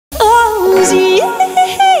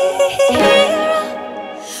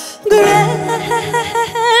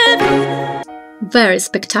Very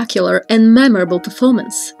spectacular and memorable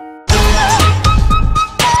performance.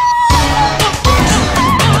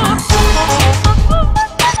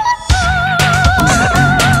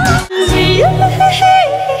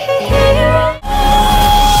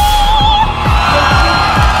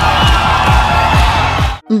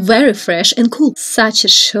 Very fresh and cool. Such a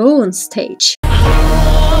show on stage.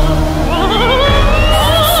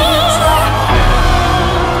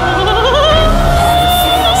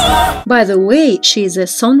 By the way, she is a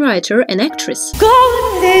songwriter and actress.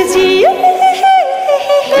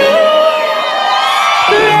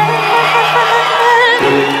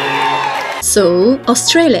 So,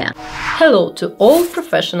 Australia. Hello to all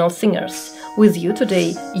professional singers. With you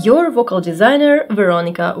today, your vocal designer,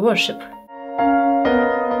 Veronica Worship.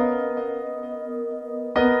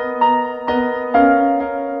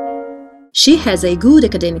 She has a good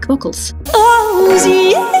academic vocals.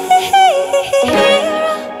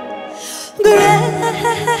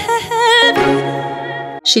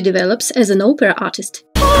 She develops as an opera artist.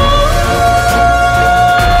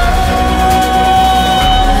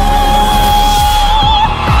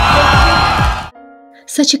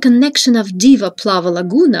 Such a connection of Diva Plava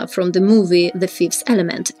Laguna from the movie The Fifth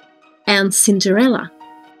Element and Cinderella.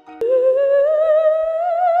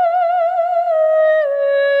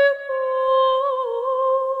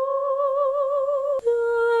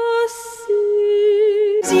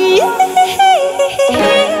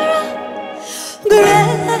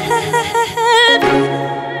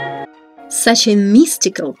 Such a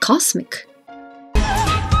mystical, cosmic.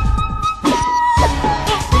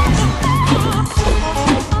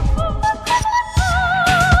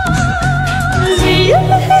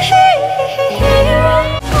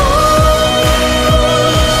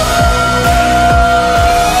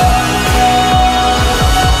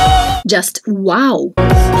 Just wow!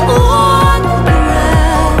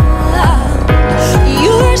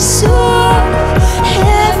 You're so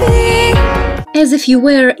heavy. As if you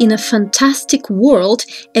were in a fantastic world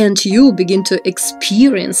and you begin to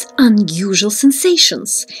experience unusual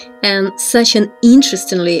sensations, and such an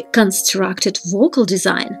interestingly constructed vocal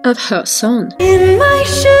design of her song. In my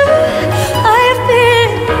shoe, I've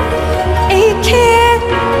been aching,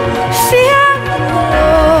 fear.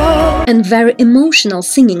 And very emotional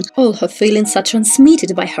singing, all her feelings are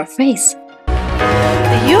transmitted by her face.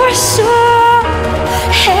 You're so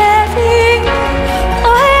heavy,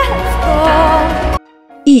 I have gone.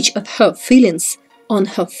 Each of her feelings on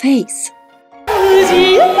her face.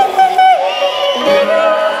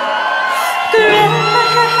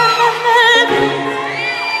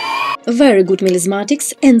 Very good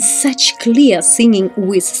melismatics and such clear singing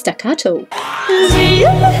with staccato.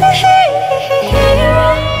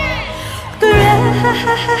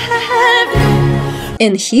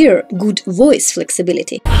 And here, good voice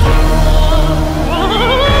flexibility.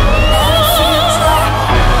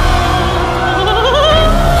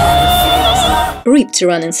 Ripped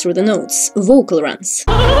running through the notes, vocal runs.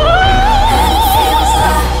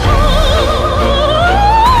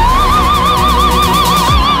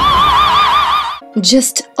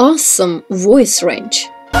 Just awesome voice range.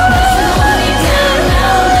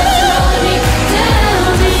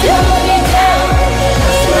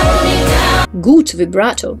 Good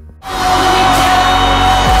vibrato.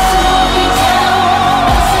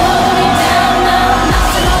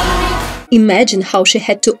 Imagine how she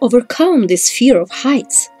had to overcome this fear of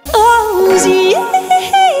heights.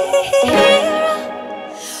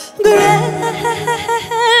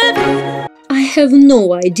 I have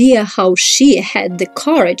no idea how she had the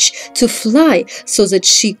courage to fly so that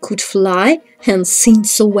she could fly and sing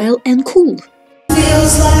so well and cool.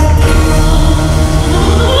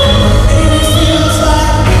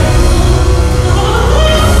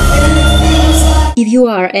 If you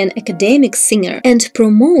are an academic singer and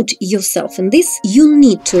promote yourself in this, you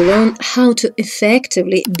need to learn how to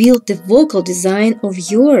effectively build the vocal design of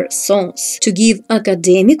your songs to give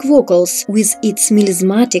academic vocals with its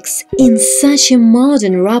melismatics in such a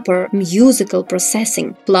modern rapper musical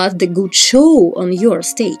processing, plus the good show on your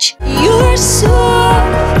stage. You're so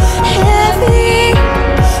heavy,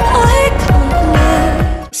 I can't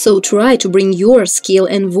live. So try to bring your skill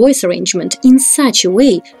and voice arrangement in such a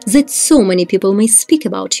way that so many people may speak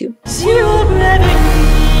about you.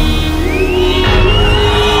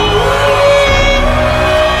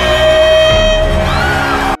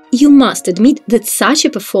 You must admit that such a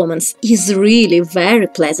performance is really very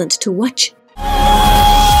pleasant to watch.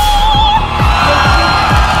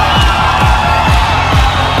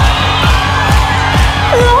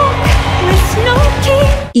 Look with no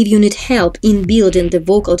key. If you need help in building the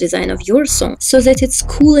vocal design of your song so that it's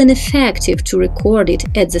cool and effective to record it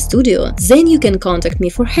at the studio, then you can contact me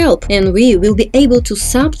for help, and we will be able to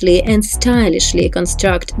subtly and stylishly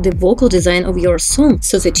construct the vocal design of your song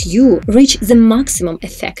so that you reach the maximum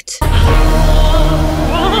effect.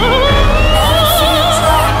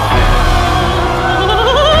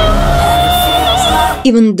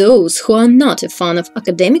 Even those who are not a fan of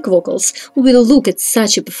academic vocals will look at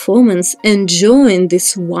such a performance and join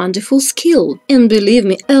this wonderful skill. And believe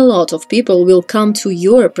me, a lot of people will come to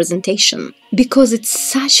your presentation, because it's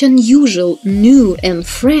such unusual, new and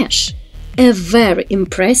fresh. A very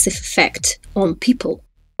impressive effect on people.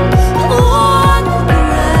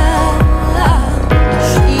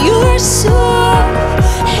 You're so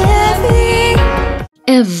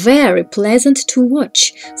a very pleasant to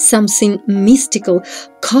watch, something mystical,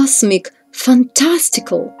 cosmic,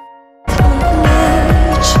 fantastical.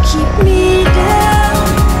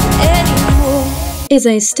 As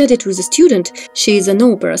I studied with a student, she is an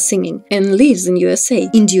opera singing and lives in USA.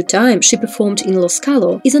 In due time, she performed in Lo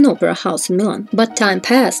Scalo, is an opera house in Milan. But time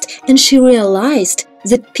passed, and she realized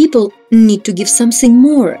that people need to give something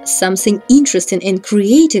more, something interesting and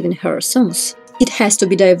creative in her songs. It has to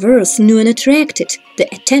be diverse, new and attracted the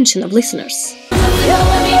attention of listeners.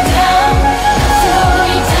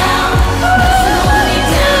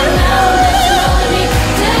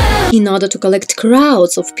 In order to collect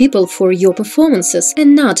crowds of people for your performances,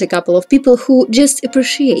 and not a couple of people who just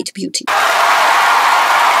appreciate beauty.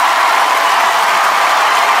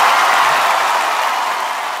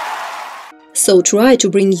 So try to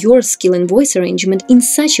bring your skill in voice arrangement in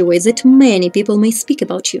such a way that many people may speak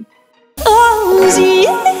about you.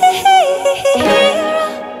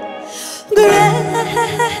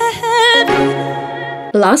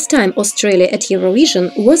 Last time Australia at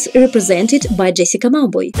Eurovision was represented by Jessica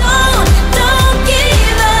Mauboy.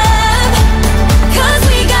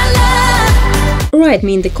 Write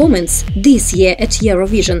me in the comments, this year at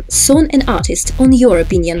Eurovision, song and artist, on your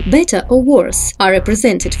opinion, better or worse, are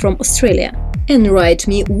represented from Australia. And write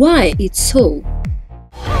me why it's so.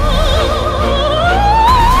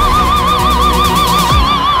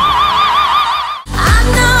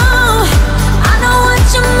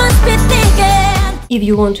 If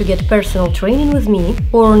you want to get personal training with me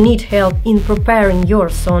or need help in preparing your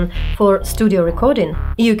song for studio recording,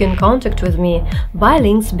 you can contact with me by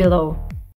links below.